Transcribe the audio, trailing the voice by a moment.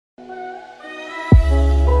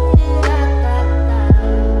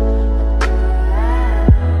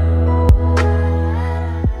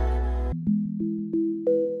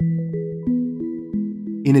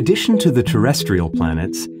In addition to the terrestrial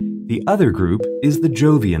planets, the other group is the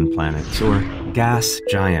Jovian planets, or gas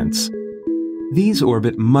giants. These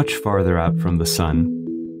orbit much farther out from the Sun.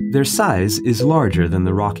 Their size is larger than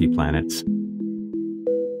the rocky planets.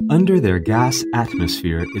 Under their gas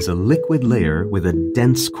atmosphere is a liquid layer with a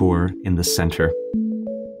dense core in the center.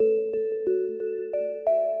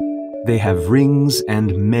 They have rings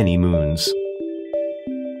and many moons.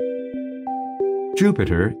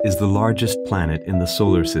 Jupiter is the largest planet in the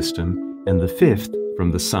solar system and the fifth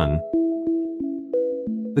from the Sun.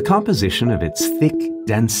 The composition of its thick,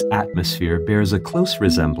 dense atmosphere bears a close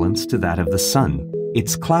resemblance to that of the Sun.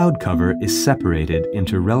 Its cloud cover is separated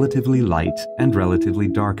into relatively light and relatively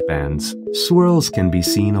dark bands. Swirls can be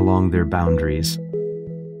seen along their boundaries.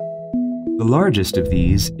 The largest of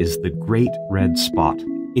these is the Great Red Spot.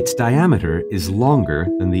 Its diameter is longer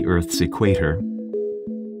than the Earth's equator.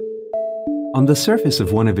 On the surface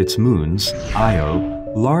of one of its moons, Io,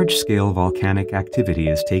 large-scale volcanic activity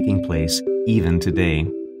is taking place even today.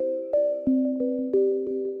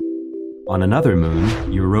 On another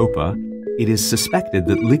moon, Europa, it is suspected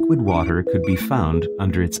that liquid water could be found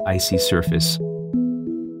under its icy surface.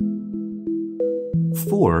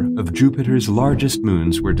 4 of Jupiter's largest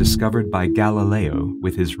moons were discovered by Galileo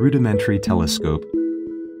with his rudimentary telescope.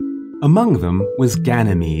 Among them was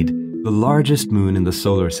Ganymede, the largest moon in the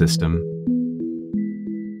solar system.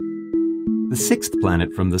 The 6th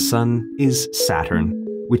planet from the Sun is Saturn,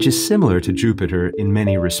 which is similar to Jupiter in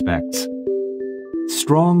many respects.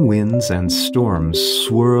 Strong winds and storms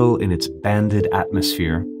swirl in its banded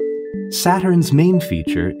atmosphere. Saturn's main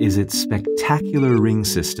feature is its spectacular ring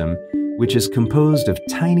system, which is composed of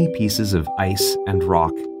tiny pieces of ice and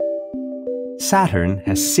rock. Saturn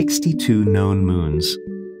has 62 known moons,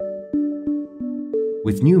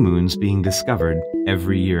 with new moons being discovered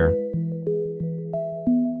every year.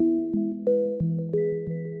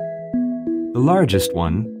 The largest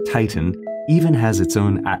one, Titan, even has its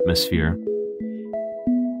own atmosphere.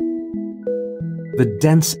 The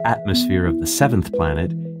dense atmosphere of the 7th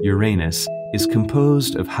planet, Uranus, is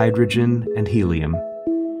composed of hydrogen and helium.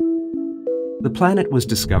 The planet was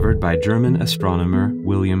discovered by German astronomer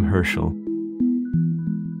William Herschel.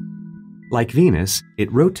 Like Venus,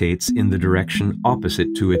 it rotates in the direction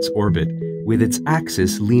opposite to its orbit, with its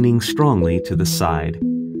axis leaning strongly to the side.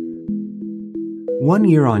 1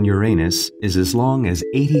 year on Uranus is as long as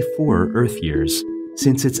 84 Earth years.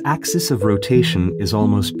 Since its axis of rotation is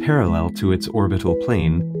almost parallel to its orbital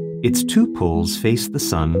plane, its 2 poles face the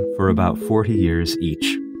Sun for about 40 years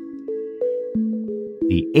each.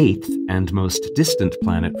 The 8th and most distant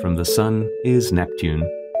planet from the Sun is Neptune.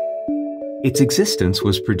 Its existence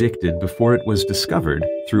was predicted before it was discovered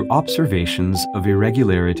through observations of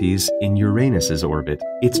irregularities in Uranus's orbit.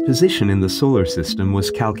 Its position in the solar system was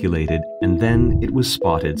calculated, and then it was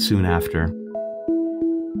spotted soon after.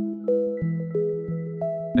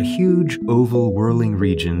 A huge oval whirling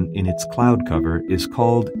region in its cloud cover is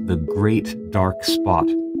called the Great Dark Spot,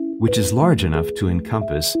 which is large enough to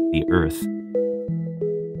encompass the Earth.